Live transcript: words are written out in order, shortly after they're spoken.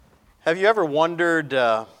Have you ever wondered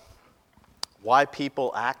why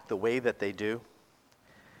people act the way that they do?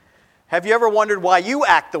 Have you ever wondered why you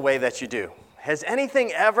act the way that you do? Has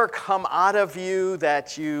anything ever come out of you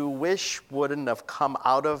that you wish wouldn't have come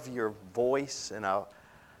out of your voice and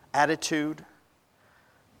attitude?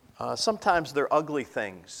 Sometimes they're ugly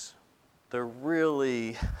things. They're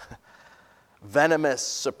really venomous,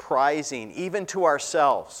 surprising, even to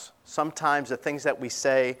ourselves. Sometimes the things that we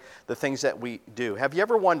say, the things that we do. Have you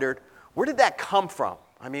ever wondered, where did that come from?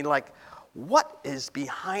 I mean, what is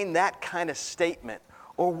behind that kind of statement?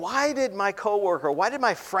 Or why did my coworker, why did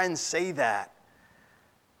my friend say that?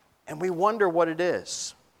 And we wonder what it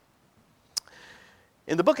is.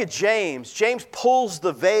 In the book of James, James pulls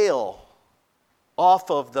the veil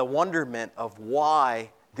off of the wonderment of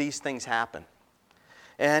why these things happen.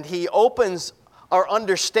 And he opens our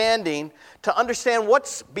understanding to understand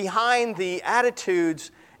what's behind the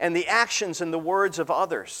attitudes and the actions and the words of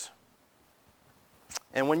others.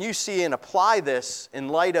 And when you see and apply this in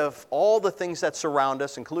light of all the things that surround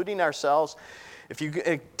us, including ourselves, if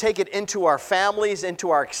you take it into our families, into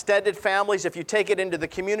our extended families, if you take it into the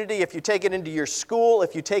community, if you take it into your school,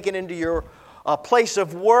 if you take it into your place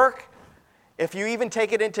of work, if you even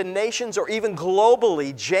take it into nations or even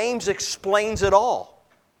globally, James explains it all.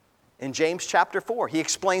 In James chapter 4, he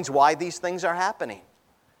explains why these things are happening.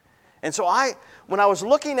 And so when I was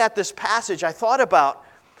looking at this passage, I thought about,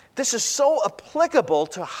 this is so applicable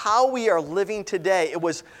to how we are living today. It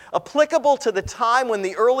was applicable to the time when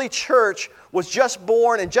the early church was just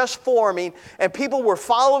born and just forming, and people were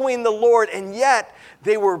following the Lord, and yet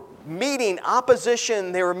they were meeting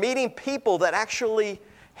opposition. They were meeting people that actually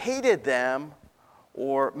hated them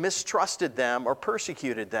or mistrusted them or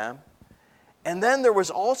persecuted them. And then there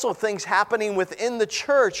was also things happening within the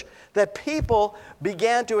church that people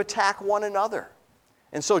began to attack one another.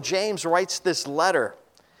 And so James writes this letter.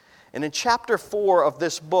 And in chapter 4 of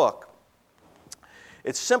this book,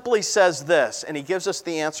 it simply says this, and he gives us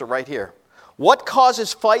the answer right here. What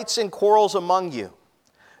causes fights and quarrels among you?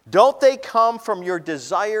 Don't they come from your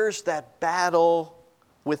desires that battle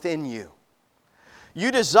within you? You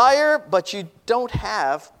desire, but you don't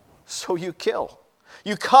have, so you kill.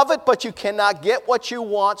 You covet, but you cannot get what you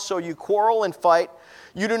want, so you quarrel and fight.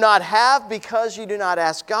 You do not have because you do not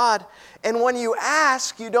ask God. And when you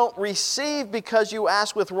ask, you don't receive because you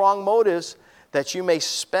ask with wrong motives, that you may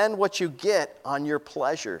spend what you get on your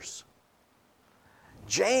pleasures.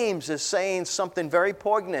 James is saying something very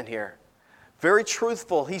poignant here, very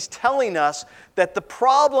truthful. He's telling us that the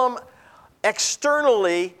problem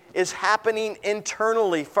externally is happening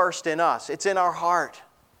internally first in us. It's in our heart.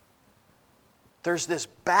 There's this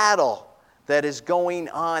battle that is going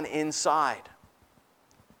on inside.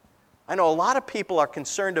 I know a lot of people are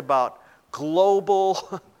concerned about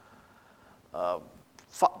global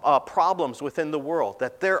problems within the world,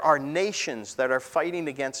 that there are nations that are fighting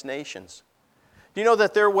against nations. Do you know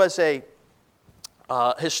that there was a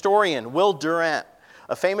historian, Will Durant,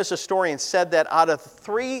 a famous historian, said that out of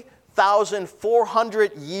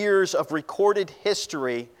 3,400 years of recorded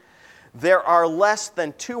history, there are less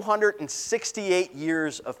than 268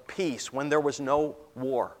 years of peace when there was no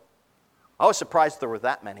war. I was surprised there were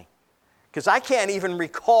that many. Because I can't even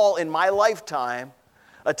recall in my lifetime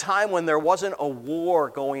a time when there wasn't a war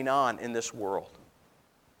going on in this world.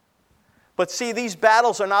 But see, these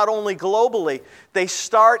battles are not only globally, they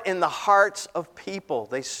start in the hearts of people.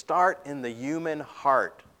 They start in the human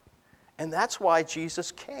heart. And that's why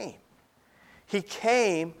Jesus came. He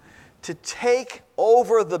came to take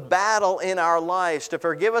over the battle in our lives, to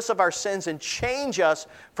forgive us of our sins and change us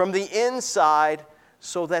from the inside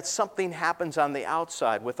so that something happens on the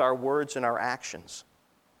outside with our words and our actions.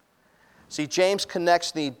 See, James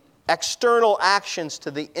connects the external actions to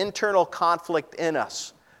the internal conflict in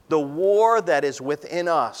us, the war that is within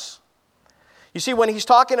us. You see, when he's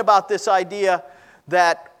talking about this idea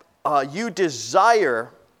that you desire,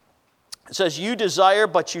 it says you desire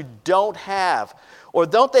but you don't have. Or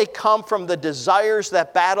don't they come from the desires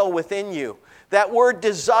that battle within you? That word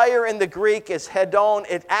desire in the Greek is hedon.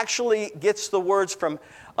 It actually gets the words from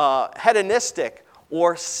hedonistic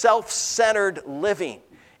or self-centered living.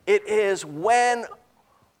 It is when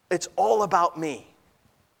it's all about me.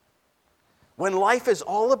 When life is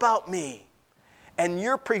all about me and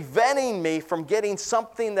you're preventing me from getting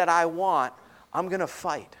something that I want, I'm going to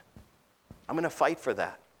fight. I'm going to fight for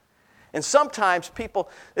that. And sometimes people,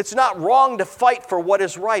 it's not wrong to fight for what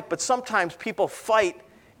is right, but sometimes people fight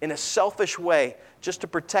in a selfish way just to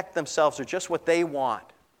protect themselves or just what they want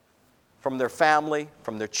from their family,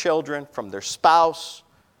 from their children, from their spouse.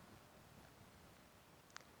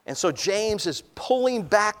 And so James is pulling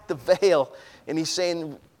back the veil and he's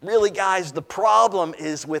saying, Really, guys, the problem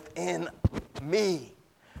is within me.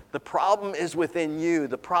 The problem is within you.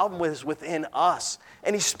 The problem is within us.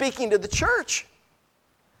 And he's speaking to the church.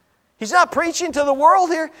 He's not preaching to the world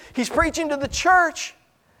here. He's preaching to the church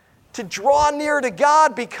to draw near to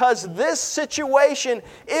God, because this situation,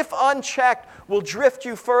 if unchecked, will drift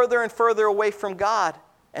you further and further away from God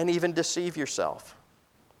and even deceive yourself.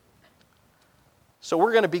 So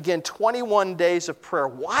we're going to begin 21 days of prayer.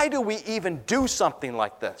 Why do we even do something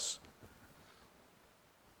like this?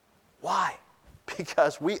 Why?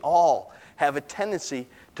 Because we all have a tendency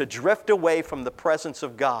to drift away from the presence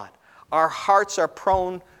of God. Our hearts are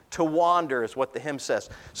prone to wander, is what the hymn says.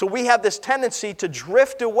 So we have this tendency to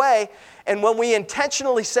drift away, and when we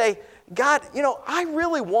intentionally say, God, I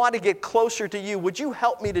really want to get closer to you. Would you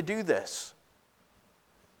help me to do this?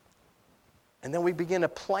 And then we begin to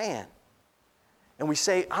plan. And we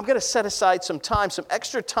say, I'm going to set aside some time, some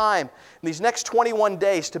extra time in these next 21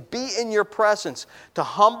 days to be in your presence, to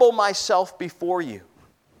humble myself before you,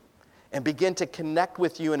 and begin to connect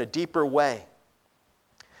with you in a deeper way.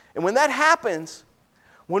 And when that happens,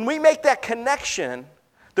 when we make that connection,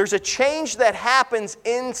 there's a change that happens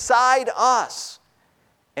inside us,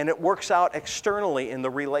 and it works out externally in the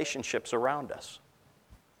relationships around us.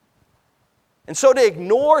 And so to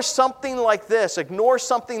ignore something like this, ignore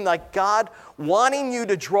something like God wanting you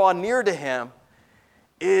to draw near to Him,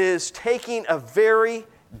 is taking a very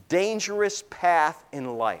dangerous path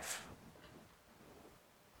in life.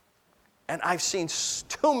 And I've seen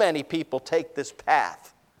too many people take this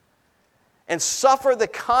path and suffer the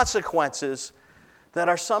consequences that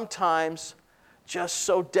are sometimes just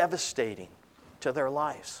so devastating to their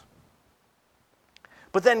lives.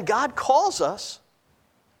 But then God calls us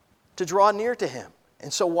to draw near to Him.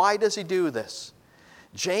 And so why does He do this?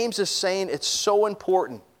 James is saying it's so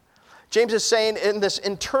important. James is saying in this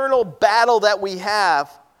internal battle that we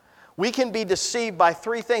have, we can be deceived by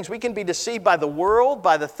three things. We can be deceived by the world,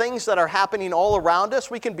 by the things that are happening all around us.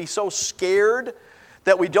 We can be so scared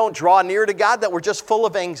that we don't draw near to God, that we're just full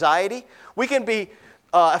of anxiety. We can be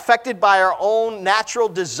affected by our own natural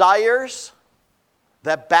desires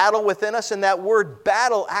that battle within us. And that word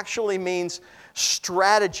battle actually means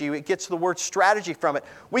strategy. It gets the word strategy from it.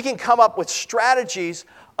 We can come up with strategies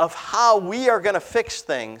of how we are going to fix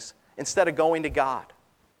things instead of going to God.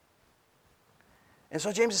 And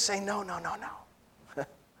so James is saying, no.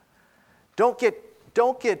 Don't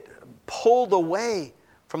get pulled away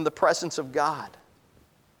from the presence of God.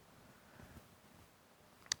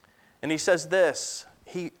 And he says this,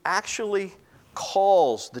 he actually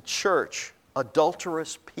calls the church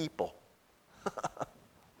adulterous people.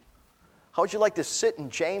 How would you like to sit in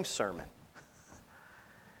James' sermon?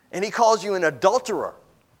 And he calls you an adulterer.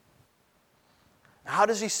 How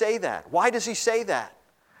does he say that? Why does he say that?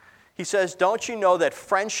 He says, don't you know that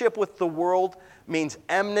friendship with the world means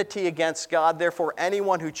enmity against God? Therefore,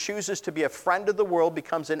 anyone who chooses to be a friend of the world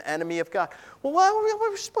becomes an enemy of God. Well, why are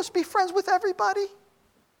we supposed to be friends with everybody?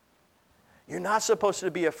 You're not supposed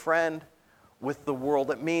to be a friend with the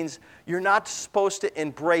world. It means you're not supposed to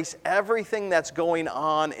embrace everything that's going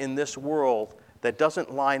on in this world that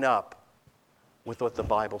doesn't line up with what the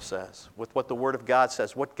Bible says, with what the Word of God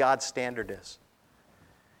says, what God's standard is.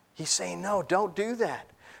 He's saying, no, don't do that.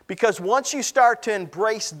 Because once you start to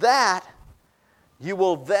embrace that, you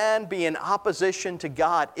will then be in opposition to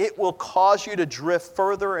God. It will cause you to drift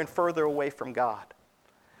further and further away from God.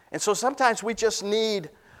 And so sometimes we just need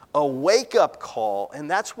a wake-up call,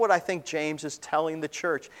 and that's what I think James is telling the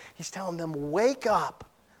church. He's telling them, wake up,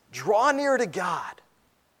 draw near to God.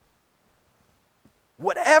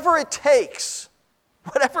 Whatever it takes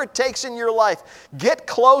in your life, get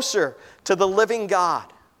closer to the living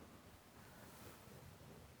God.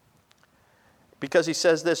 Because he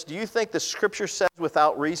says this, do you think the Scripture says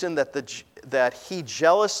without reason that He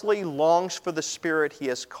jealously longs for the Spirit He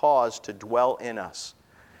has caused to dwell in us?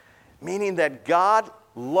 Meaning that God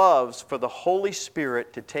loves for the Holy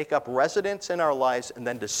Spirit to take up residence in our lives and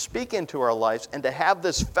then to speak into our lives and to have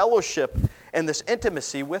this fellowship and this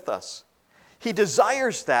intimacy with us. He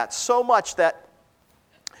desires that so much that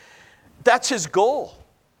that's His goal.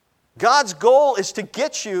 God's goal is to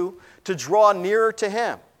get you to draw nearer to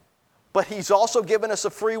Him. But He's also given us a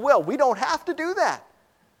free will. We don't have to do that.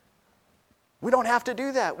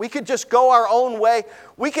 We could just go our own way.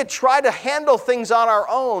 We could try to handle things on our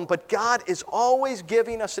own, but God is always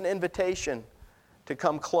giving us an invitation to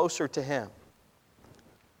come closer to Him.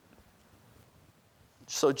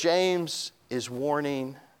 So James is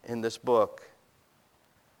warning in this book,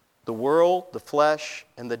 the world, the flesh,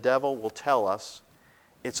 and the devil will tell us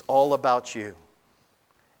it's all about you.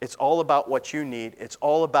 It's all about what you need. It's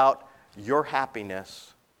all about your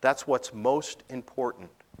happiness. That's what's most important.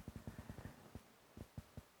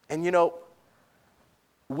 And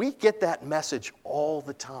we get that message all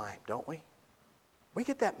the time, don't we? We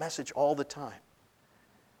get that message all the time.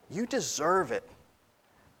 You deserve it.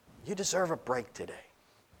 You deserve a break today.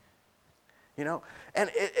 And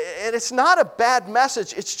it's not a bad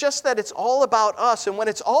message. It's just that it's all about us. And when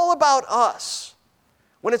it's all about us,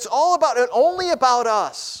 when it's all about and only about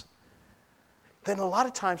us, then a lot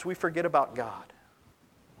of times we forget about God.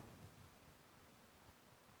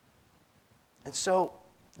 And so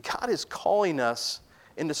God is calling us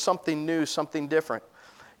into something new, something different.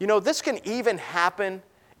 This can even happen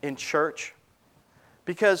in church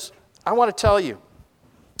because I want to tell you,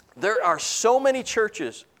 there are so many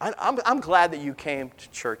churches. I'm glad that you came to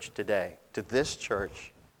church today, to this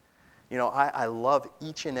church. I love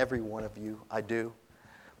each and every one of you. I do.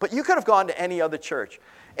 But you could have gone to any other church.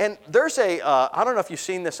 And there's I don't know if you've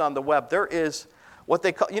seen this on the web. There is what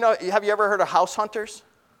they call, have you ever heard of house hunters?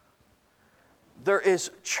 There is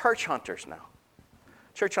church hunters now.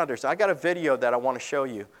 Church hunters. I got a video that I want to show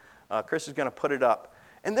you. Chris is going to put it up.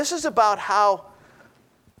 And this is about how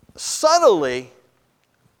subtly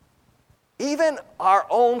even our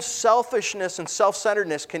own selfishness and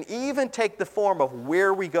self-centeredness can even take the form of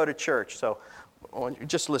where we go to church. So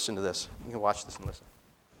just listen to this. You can watch this and listen.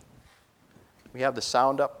 We have the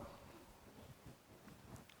sound up.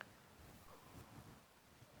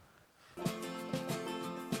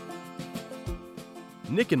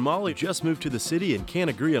 Nick and Molly just moved to the city and can't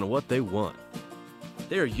agree on what they want.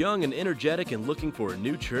 They are young and energetic and looking for a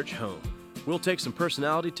new church home. We'll take some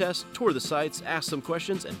personality tests, tour the sites, ask some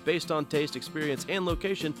questions, and based on taste, experience, and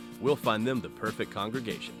location, we'll find them the perfect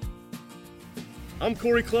congregation. I'm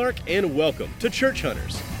Corey Clark, and welcome to Church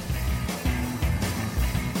Hunters.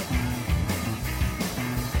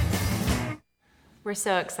 We're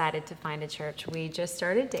so excited to find a church. We just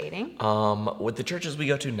started dating. With the churches we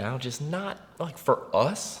go to now, just not, for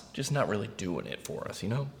us, just not really doing it for us,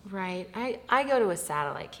 Right. I go to a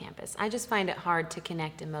satellite campus. I just find it hard to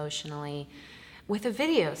connect emotionally with a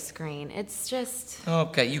video screen. It's just...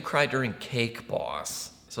 Okay, you cried during Cake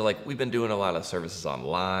Boss. So, we've been doing a lot of services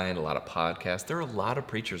online, a lot of podcasts. There are a lot of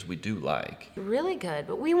preachers we do like. Really good,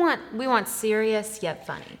 but we want serious yet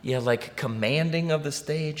funny. Yeah, commanding of the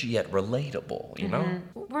stage yet relatable, you know?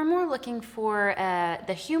 We're more looking for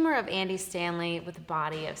the humor of Andy Stanley with the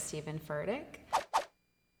body of Stephen Furtick.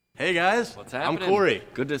 Hey guys, What's happening? I'm Corey.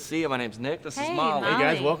 Good to see you. My name's Nick. This is Hey, Molly. Molly. Hey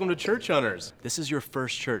guys, welcome to Church Hunters. This is your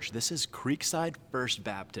first church. This is Creekside First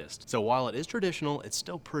Baptist. So while it is traditional, it's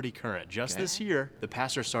still pretty current. Just this year, the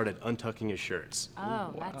pastor started untucking his shirts.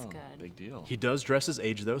 Oh, that's good. Big deal. He does dress his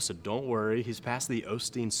age though, so don't worry. He's past the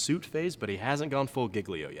Osteen suit phase, but he hasn't gone full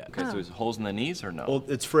Giglio yet. Okay, so there's holes in the knees or no? Well,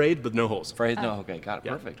 it's frayed, but no holes. Afraid? No, okay, got it.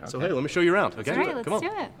 Perfect. So Okay. hey, let me show you around, okay? Great, let's Come on.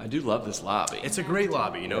 do it. I do love this lobby. It's a great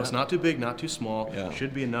lobby, It's not too big, not too small. Yeah.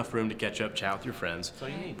 Should be enough room to catch up, chat with your friends. That's all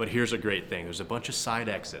you need. But here's a great thing. There's a bunch of side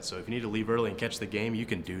exits, so if you need to leave early and catch the game, you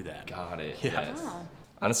can do that. Got it. Yeah. Yes. Oh.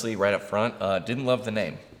 Honestly, right up front, didn't love the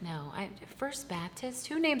name. No, First Baptist?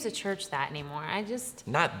 Who names a church that anymore?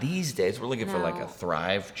 Not these days. We're looking for No. a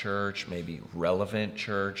Thrive Church, maybe Relevant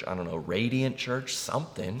Church, I don't know, Radiant Church,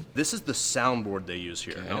 something. This is the soundboard they use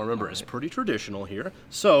here. Now remember, it's pretty traditional here.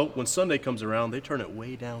 So when Sunday comes around, they turn it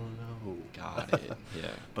way down low. Got it. Yeah.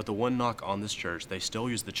 But the one knock on this church, they still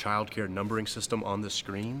use the childcare numbering system on the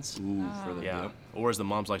screens. Ooh, for the Yeah. yep. Or as the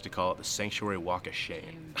moms like to call it, the sanctuary walk of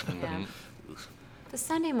shame. Yeah. The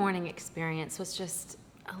Sunday morning experience was just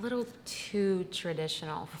a little too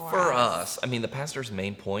traditional For us, I mean, the pastor's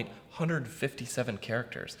main point, 157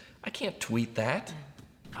 characters. I can't tweet that.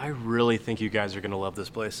 I really think you guys are going to love this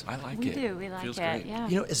place. I like We it. do. We like Feels it. great.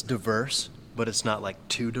 Yeah. It's diverse, but it's not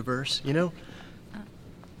too diverse,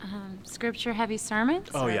 Scripture heavy sermons?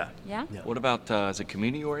 Oh, or- yeah. Yeah? What about, is it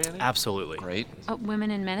community oriented? Absolutely. Great. Women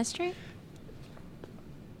in ministry?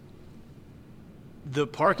 The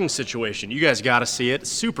parking situation, you guys got to see it.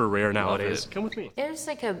 Super rare nowadays. it. Come with me. There's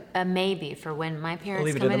a maybe for when my parents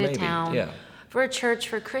leave it come at a into maybe, town yeah. for a church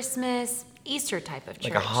for Christmas, Easter type of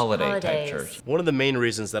church. Like a holiday type holidays. church. One of the main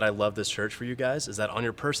reasons that I love this church for you guys is that on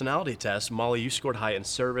your personality test, Molly, you scored high in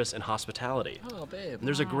service and hospitality. Oh, babe. And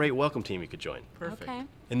there's a great welcome team you could join. Perfect. Okay.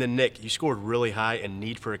 And then Nick, you scored really high in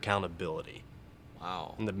need for accountability.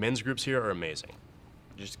 Wow. And the men's groups here are amazing.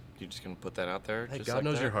 You're just going to put that out there? Hey, just God like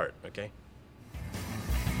knows that? your heart, okay?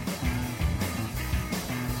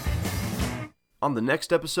 On the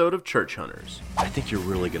next episode of Church Hunters, I think you're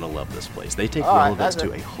really going to love this place. They take All right, relevance that's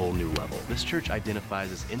to a whole new level. This church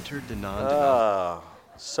identifies as interdenominational.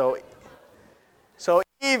 So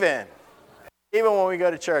even when we go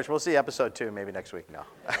to church, we'll see episode 2 maybe next week. No.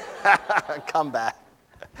 Come back.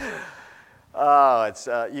 Oh, it's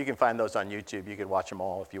you can find those on YouTube. You could watch them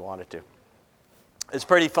all if you wanted to. It's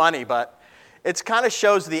pretty funny, but it kind of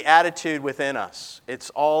shows the attitude within us. It's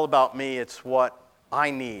all about me. It's what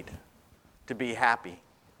I need to be happy,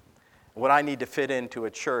 what I need to fit into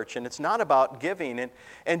a church. And it's not about giving.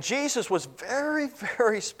 And Jesus was very,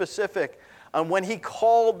 very specific on when he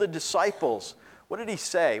called the disciples. What did he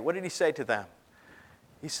say? What did he say to them?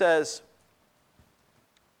 He says,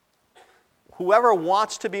 whoever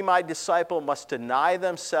wants to be my disciple must deny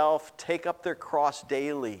themselves, take up their cross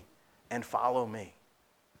daily, and follow me.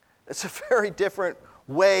 It's a very different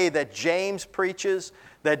way that James preaches,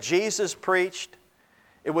 that Jesus preached.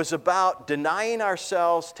 It was about denying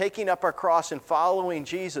ourselves, taking up our cross, and following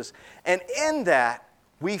Jesus. And in that,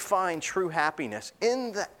 we find true happiness.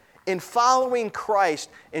 In following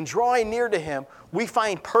Christ and drawing near to Him, we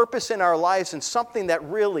find purpose in our lives and something that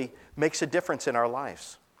really makes a difference in our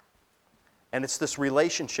lives. And it's this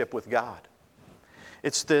relationship with God.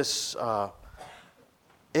 It's this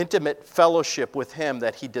intimate fellowship with Him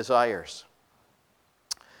that He desires.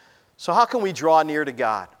 So how can we draw near to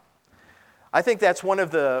God? I think that's one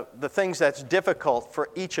of the things that's difficult for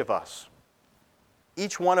each of us.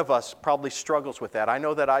 Each one of us probably struggles with that. I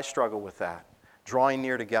know that I struggle with that, drawing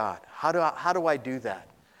near to God. How do I do that?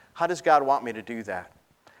 How does God want me to do that?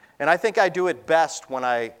 And I think I do it best when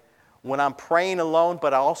I'm praying alone,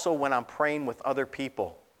 but also when I'm praying with other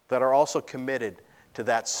people that are also committed to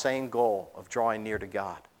that same goal of drawing near to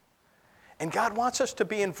God. And God wants us to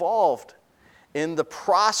be involved in the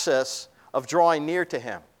process of drawing near to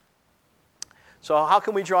Him. So how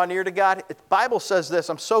can we draw near to God? The Bible says this.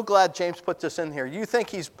 I'm so glad James put this in here. You think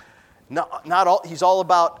he's he's all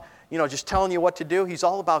about, just telling you what to do. He's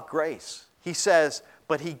all about grace. He says,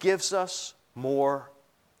 but He gives us more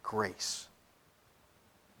grace.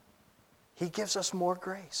 He gives us more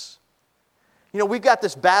grace. We've got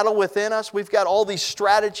this battle within us. We've got all these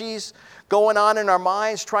strategies going on in our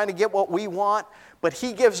minds trying to get what we want. But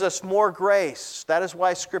He gives us more grace. That is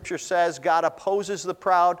why Scripture says God opposes the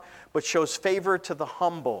proud, but shows favor to the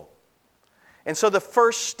humble. And so the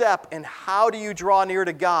first step in how do you draw near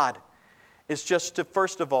to God is just to,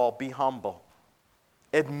 first of all, be humble.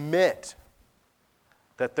 Admit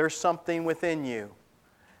that there's something within you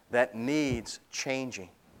that needs changing.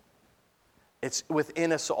 It's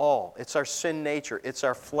within us all. It's our sin nature. It's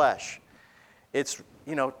our flesh. It's,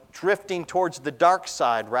 drifting towards the dark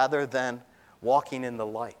side rather than walking in the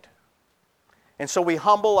light. And so we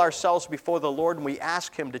humble ourselves before the Lord and we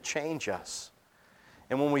ask Him to change us.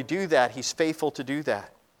 And when we do that, He's faithful to do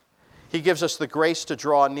that. He gives us the grace to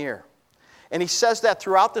draw near. And He says that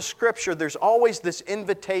throughout the Scripture. There's always this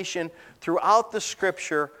invitation throughout the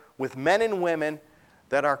Scripture with men and women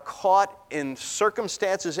that are caught in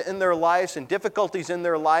circumstances in their lives and difficulties in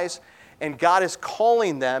their lives, and God is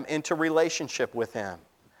calling them into relationship with Him.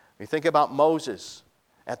 We think about Moses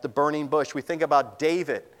at the burning bush. We think about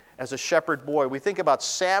David as a shepherd boy. We think about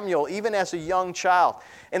Samuel even as a young child.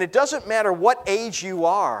 And it doesn't matter what age you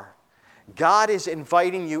are, God is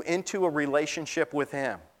inviting you into a relationship with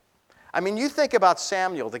Him. I mean, you think about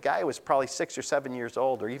Samuel, the guy who was probably 6 or 7 years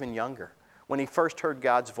old or even younger when he first heard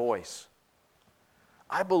God's voice.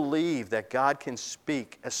 I believe that God can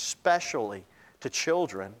speak especially to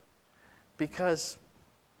children because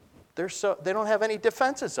they don't have any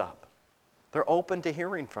defenses up. They're open to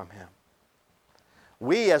hearing from Him.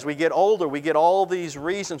 We, as we get older, we get all these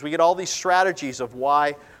reasons, we get all these strategies of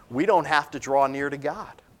why we don't have to draw near to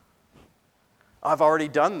God. I've already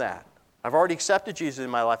done that. I've already accepted Jesus in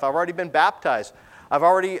my life. I've already been baptized. I've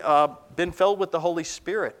already been filled with the Holy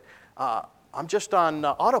Spirit. I'm just on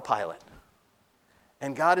autopilot.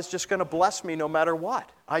 And God is just going to bless me no matter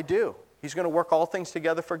what I do. He's going to work all things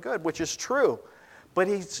together for good, which is true. But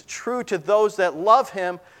He's true to those that love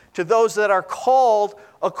Him, to those that are called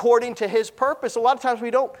according to His purpose. A lot of times we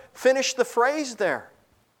don't finish the phrase there.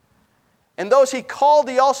 And those He called,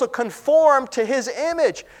 He also conformed to His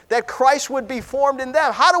image, that Christ would be formed in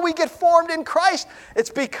them. How do we get formed in Christ? It's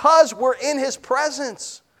because we're in His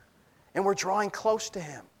presence and we're drawing close to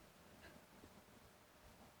Him.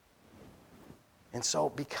 And so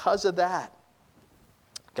because of that,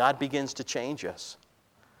 God begins to change us.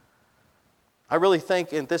 I really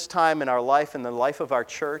think in this time in our life, in the life of our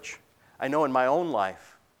church, I know in my own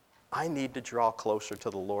life, I need to draw closer to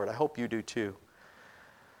the Lord. I hope you do too.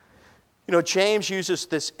 James uses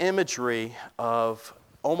this imagery of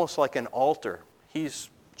almost like an altar. He's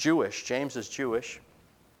Jewish. James is Jewish.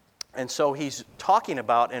 And so he's talking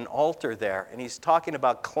about an altar there. And he's talking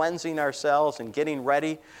about cleansing ourselves and getting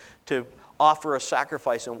ready to offer a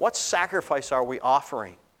sacrifice. And what sacrifice are we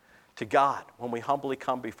offering to God when we humbly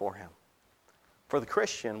come before Him? For the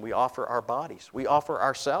Christian, we offer our bodies. We offer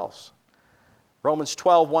ourselves. Romans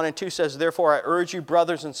 12, 1 and 2 says, "Therefore I urge you,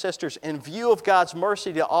 brothers and sisters, in view of God's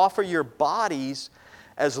mercy, to offer your bodies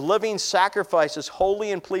as living sacrifices,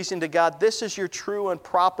 holy and pleasing to God. This is your true and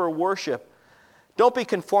proper worship. Don't be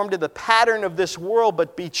conformed to the pattern of this world,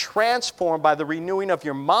 but be transformed by the renewing of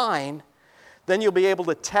your mind. Then you'll be able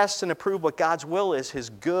to test and approve what God's will is, His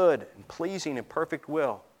good and pleasing and perfect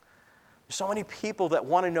will." There's so many people that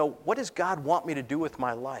want to know, what does God want me to do with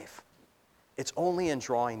my life? It's only in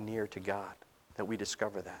drawing near to God that we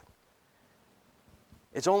discover that.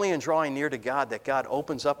 It's only in drawing near to God that God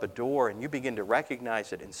opens up a door and you begin to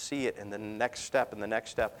recognize it and see it, and the next step and the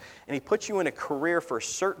next step. And He puts you in a career for a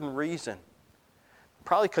certain reason.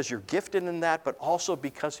 Probably because you're gifted in that, but also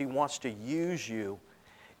because He wants to use you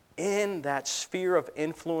in that sphere of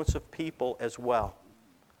influence of people as well,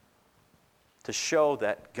 to show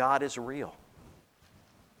that God is real,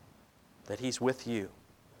 that He's with you.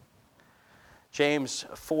 James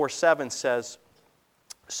 4:7 says,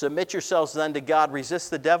 "Submit yourselves then to God,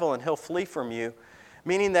 resist the devil, and he'll flee from you."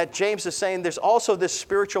 Meaning that James is saying there's also this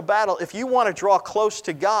spiritual battle. If you want to draw close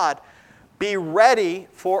to God, be ready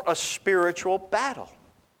for a spiritual battle.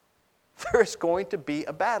 There's going to be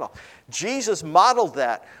a battle. Jesus modeled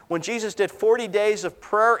that. When Jesus did 40 days of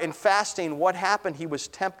prayer and fasting, what happened? He was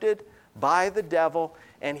tempted by the devil,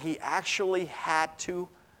 and He actually had to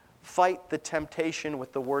fight the temptation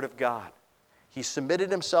with the Word of God. He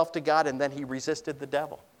submitted Himself to God, and then He resisted the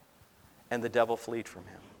devil, and the devil fled from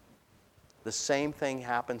Him. The same thing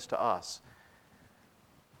happens to us.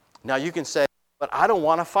 Now you can say, but I don't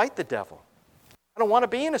want to fight the devil. I don't want to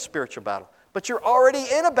be in a spiritual battle. But you're already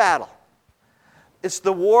in a battle. It's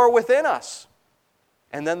the war within us,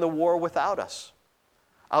 and then the war without us,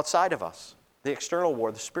 outside of us. The external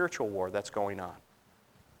war, the spiritual war that's going on.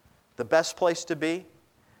 The best place to be?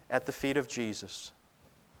 At the feet of Jesus.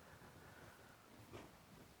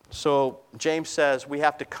 So James says we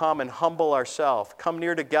have to come and humble ourselves. Come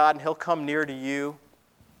near to God, and He'll come near to you.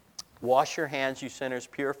 Wash your hands, you sinners.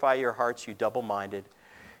 Purify your hearts, you double-minded.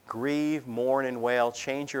 Grieve, mourn, and wail.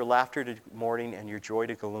 Change your laughter to mourning and your joy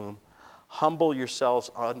to gloom. Humble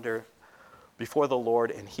yourselves before the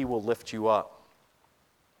Lord, and He will lift you up.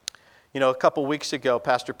 You know, a couple weeks ago,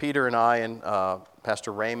 Pastor Peter and I and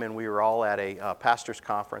Pastor Raymond, we were all at a pastor's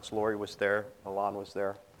conference. Lori was there. Alon was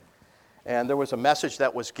there. And there was a message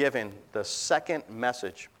that was given, the second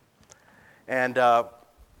message. And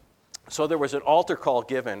so there was an altar call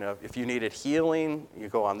given. If you needed healing, you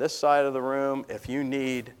go on this side of the room. If you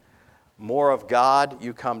need more of God,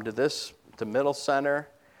 you come to the middle center.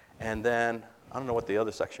 And then, I don't know what the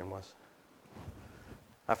other section was.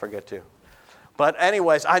 I forget too. But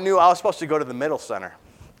anyways, I knew I was supposed to go to the middle center.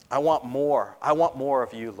 I want more. I want more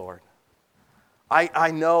of you, Lord.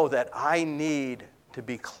 I know that I need to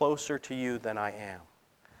be closer to you than I am.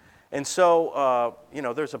 And so,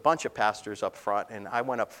 there's a bunch of pastors up front, and I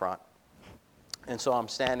went up front. And so I'm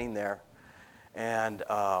standing there, and,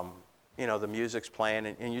 the music's playing,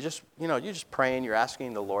 and you're just praying, you're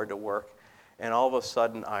asking the Lord to work. And all of a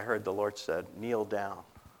sudden, I heard the Lord said, "Kneel down."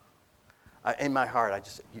 In my heart, I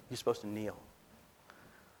just said, "You're supposed to kneel."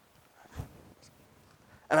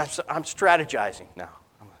 And I'm strategizing now.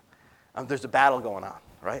 There's a battle going on,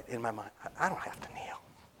 right, in my mind. I don't have to kneel.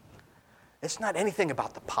 It's not anything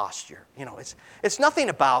about the posture. It's nothing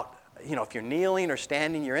about, if you're kneeling or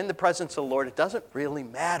standing, you're in the presence of the Lord. It doesn't really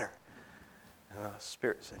matter. And the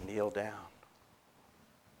Spirit said, "Kneel down."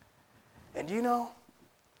 And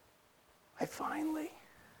I finally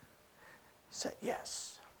said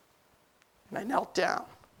yes. And I knelt down.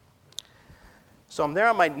 So I'm there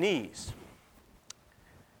on my knees.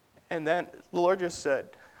 And then the Lord just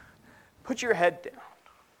said, "Put your head down."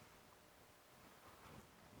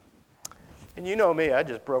 And you know me, I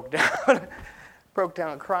just broke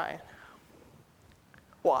down crying.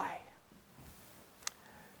 Why?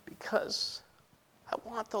 Because I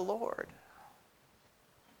want the Lord.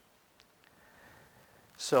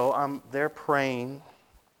 So I'm there praying,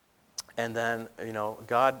 and then,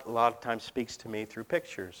 God a lot of times speaks to me through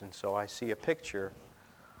pictures. And so I see a picture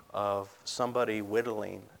of somebody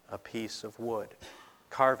whittling a piece of wood,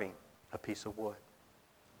 carving a piece of wood.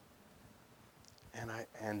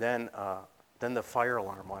 And then the fire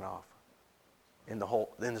alarm went off in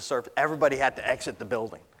the service. Everybody had to exit the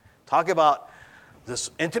building. Talk about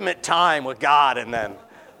this intimate time with God, and then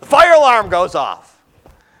the fire alarm goes off.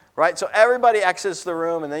 Right? So everybody exits the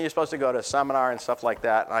room, and then you're supposed to go to a seminar and stuff like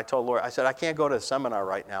that. And I told Lori, I said, I can't go to a seminar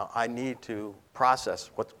right now. I need to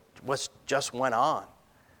process what's just went on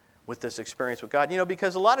with this experience with God.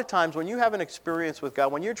 Because a lot of times when you have an experience with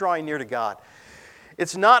God, when you're drawing near to God,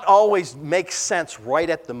 It's not always makes sense right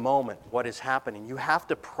at the moment what is happening. You have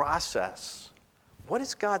to process. What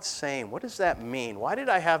is God saying? What does that mean? Why did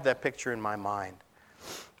I have that picture in my mind?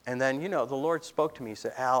 And then, the Lord spoke to me. He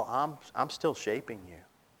said, Al, I'm still shaping you.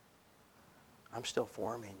 I'm still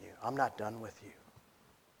forming you. I'm not done with you.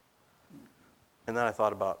 And then I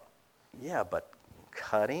thought about, yeah, but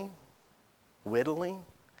cutting, whittling,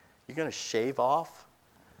 you're going to shave off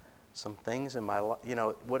some things in my life.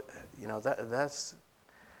 That's,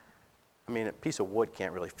 a piece of wood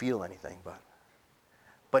can't really feel anything,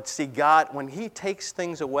 but see, God, when He takes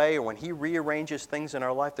things away or when He rearranges things in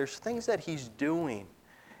our life, there's things that He's doing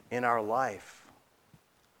in our life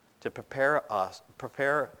to prepare us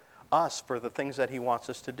for the things that He wants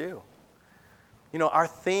us to do. Our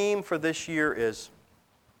theme for this year is,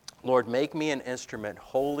 Lord, make me an instrument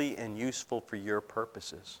holy and useful for your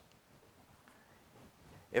purposes.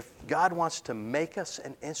 If God wants to make us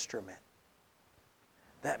an instrument,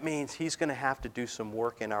 that means He's going to have to do some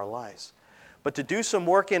work in our lives. But to do some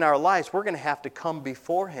work in our lives, we're going to have to come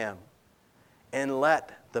before Him and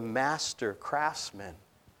let the master craftsman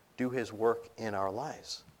do his work in our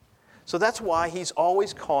lives. So that's why He's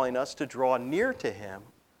always calling us to draw near to Him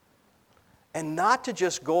and not to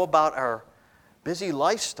just go about our busy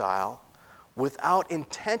lifestyle without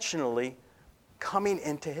intentionally coming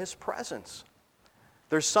into His presence.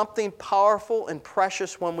 There's something powerful and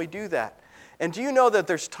precious when we do that. And do you know that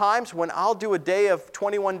there's times when I'll do a day of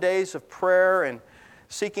 21 days of prayer and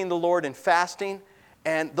seeking the Lord and fasting,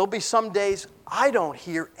 and there'll be some days I don't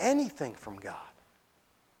hear anything from God.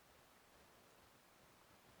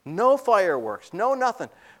 No fireworks, no nothing.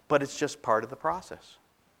 But it's just part of the process.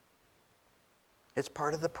 It's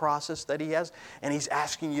part of the process that He has, and He's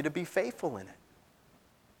asking you to be faithful in it.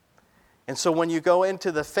 And so when you go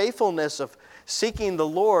into the faithfulness of seeking the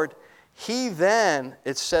Lord, He then,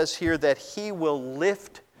 it says here, that He will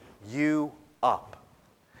lift you up.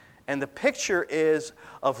 And the picture is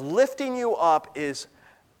of lifting you up is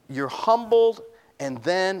you're humbled and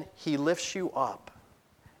then He lifts you up.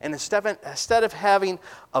 And instead of having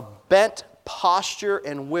a bent posture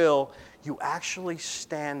and will, you actually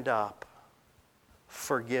stand up,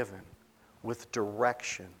 forgiven, with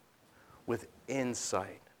direction, with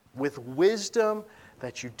insight, with wisdom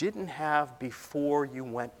that you didn't have before you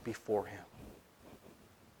went before Him.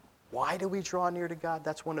 Why do we draw near to God?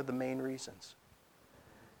 That's one of the main reasons.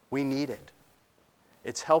 We need it.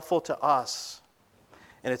 It's helpful to us,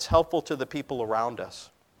 and it's helpful to the people around us.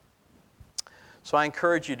 So I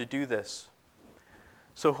encourage you to do this.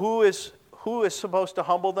 So who is supposed to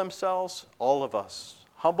humble themselves? All of us.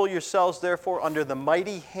 Humble yourselves, therefore, under the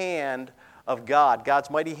mighty hand of God, God's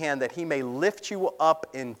mighty hand, that He may lift you up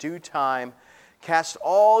in due time. Cast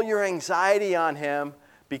all your anxiety on Him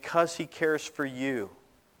because He cares for you.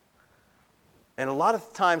 And a lot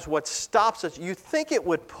of times what stops us, you think it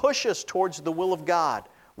would push us towards the will of God,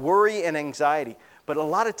 worry and anxiety. But a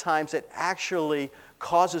lot of times it actually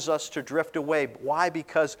causes us to drift away. Why?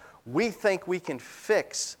 Because we think we can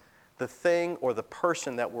fix the thing or the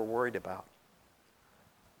person that we're worried about,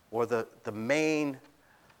 or the main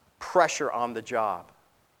pressure on the job,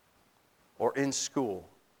 or in school,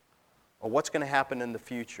 or what's going to happen in the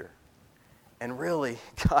future. And really,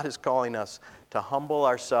 God is calling us to humble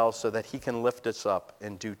ourselves so that He can lift us up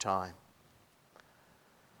in due time.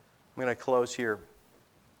 I'm going to close here.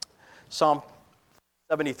 Psalm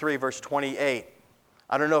 73, verse 28.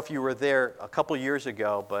 I don't know if you were there a couple years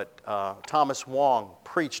ago, but Thomas Wong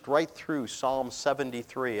preached right through Psalm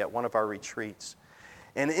 73 at one of our retreats.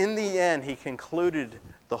 And in the end, he concluded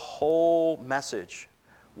the whole message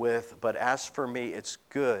with, "But as for me, it's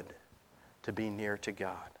good to be near to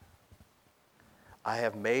God. I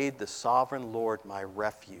have made the sovereign Lord my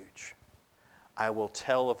refuge. I will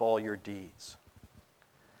tell of all your deeds."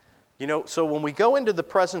 So when we go into the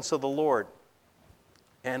presence of the Lord,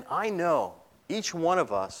 and I know each one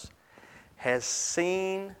of us has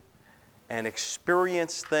seen and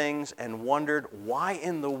experienced things and wondered, why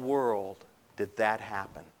in the world did that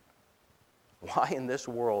happen? Why in this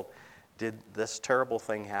world did this terrible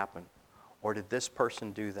thing happen? Or did this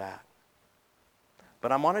person do that?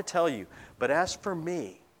 But I want to tell you, but as for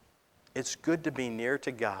me, it's good to be near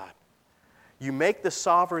to God. You make the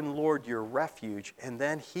sovereign Lord your refuge, and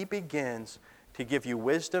then He begins to give you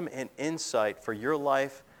wisdom and insight for your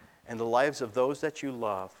life and the lives of those that you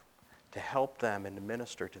love, to help them and to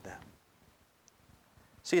minister to them.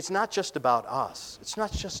 See, it's not just about us. It's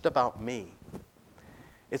not just about me.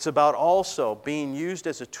 It's about also being used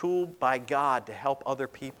as a tool by God to help other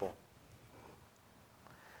people.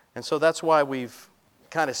 And so that's why we've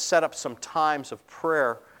kind of set up some times of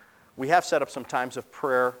prayer. We have set up some times of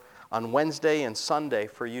prayer on Wednesday and Sunday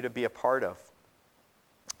for you to be a part of.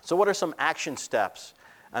 So what are some action steps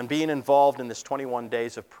on being involved in this 21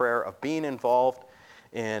 days of prayer, of being involved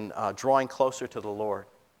in drawing closer to the Lord?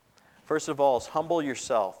 First of all is humble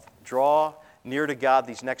yourself. Draw near to God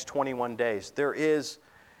these next 21 days.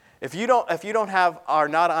 If you are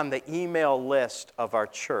not on the email list of our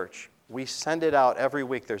church, we send it out every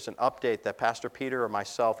week. There's an update that Pastor Peter or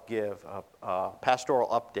myself give, a pastoral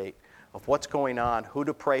update of what's going on, who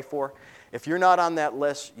to pray for. If you're not on that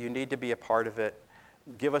list, you need to be a part of it.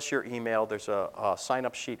 Give us your email. There's a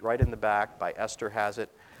sign-up sheet right in the back. By Esther has it.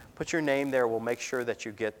 Put your name there. We'll make sure that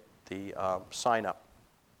you get the sign-up.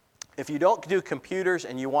 If you don't do computers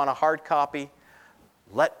and you want a hard copy,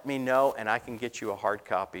 let me know, and I can get you a hard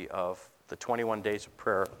copy of the 21 Days of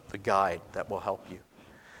Prayer, the guide that will help you.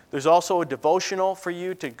 There's also a devotional for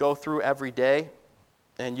you to go through every day,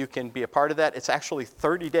 and you can be a part of that. It's actually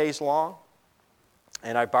 30 days long,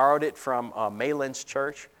 and I borrowed it from Maylin's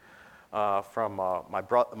church, from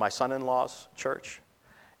my son-in-law's church,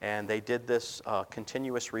 and they did this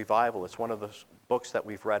continuous revival. It's one of the books that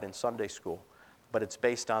we've read in Sunday school, but it's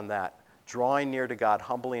based on that, drawing near to God,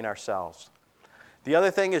 humbling ourselves. The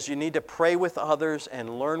other thing is you need to pray with others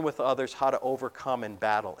and learn with others how to overcome in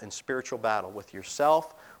battle, in spiritual battle, with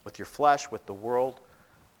yourself, with your flesh, with the world,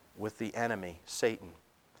 with the enemy, Satan.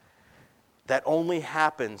 That only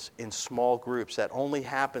happens in small groups. That only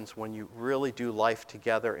happens when you really do life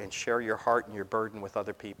together and share your heart and your burden with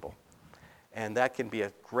other people. And that can be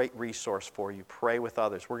a great resource for you. Pray with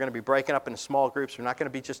others. We're going to be breaking up into small groups. We're not going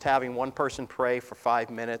to be just having one person pray for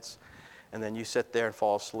 5 minutes and then you sit there and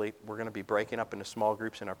fall asleep. We're going to be breaking up into small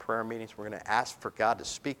groups in our prayer meetings. We're going to ask for God to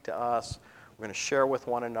speak to us. We're going to share with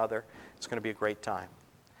one another. It's going to be a great time.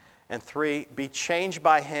 And 3, be changed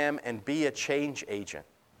by Him and be a change agent.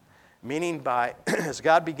 Meaning as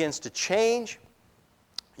God begins to change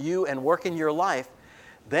you and work in your life,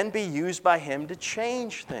 then be used by Him to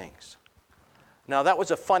change things. Now, that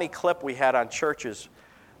was a funny clip we had on churches,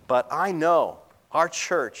 but I know our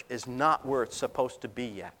church is not where it's supposed to be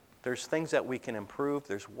yet. There's things that we can improve.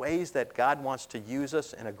 There's ways that God wants to use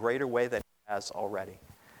us in a greater way than He has already.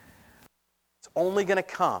 It's only going to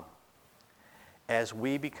come as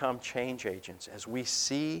we become change agents, as we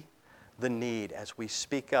see the need, as we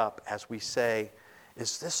speak up, as we say,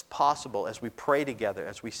 is this possible? As we pray together,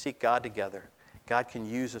 as we seek God together, God can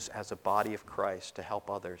use us as a body of Christ to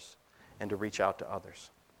help others and to reach out to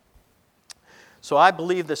others. So I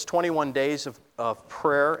believe this 21 days of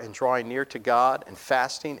prayer and drawing near to God and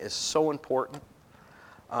fasting is so important.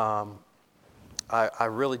 I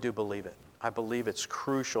really do believe it. I believe it's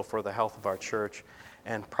crucial for the health of our church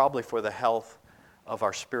and probably for the health of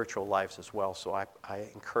our spiritual lives as well. So I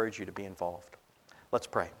encourage you to be involved. Let's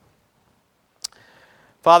pray.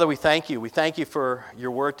 Father, we thank you. We thank you for your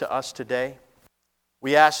word to us today.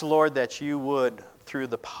 We ask, Lord, that you would, through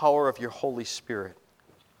the power of your Holy Spirit,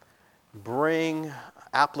 bring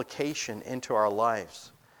application into our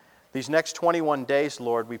lives. These next 21 days,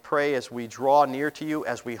 Lord, we pray as we draw near to you,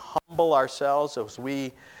 as we humble ourselves, as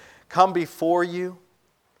we come before you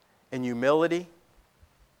in humility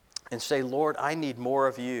and say, Lord, I need more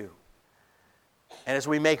of you. And as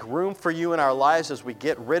we make room for you in our lives, as we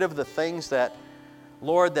get rid of the things that,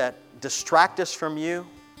 Lord, that distract us from you,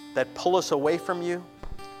 that pull us away from you,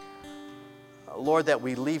 Lord, that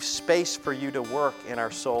we leave space for you to work in our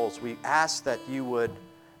souls. We ask that you would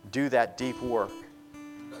do that deep work.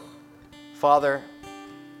 Father,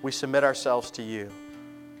 we submit ourselves to you.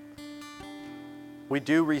 We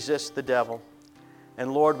do resist the devil.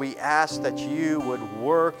 And Lord, we ask that you would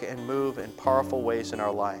work and move in powerful ways in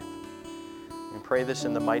our life. We pray this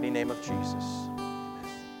in the mighty name of Jesus.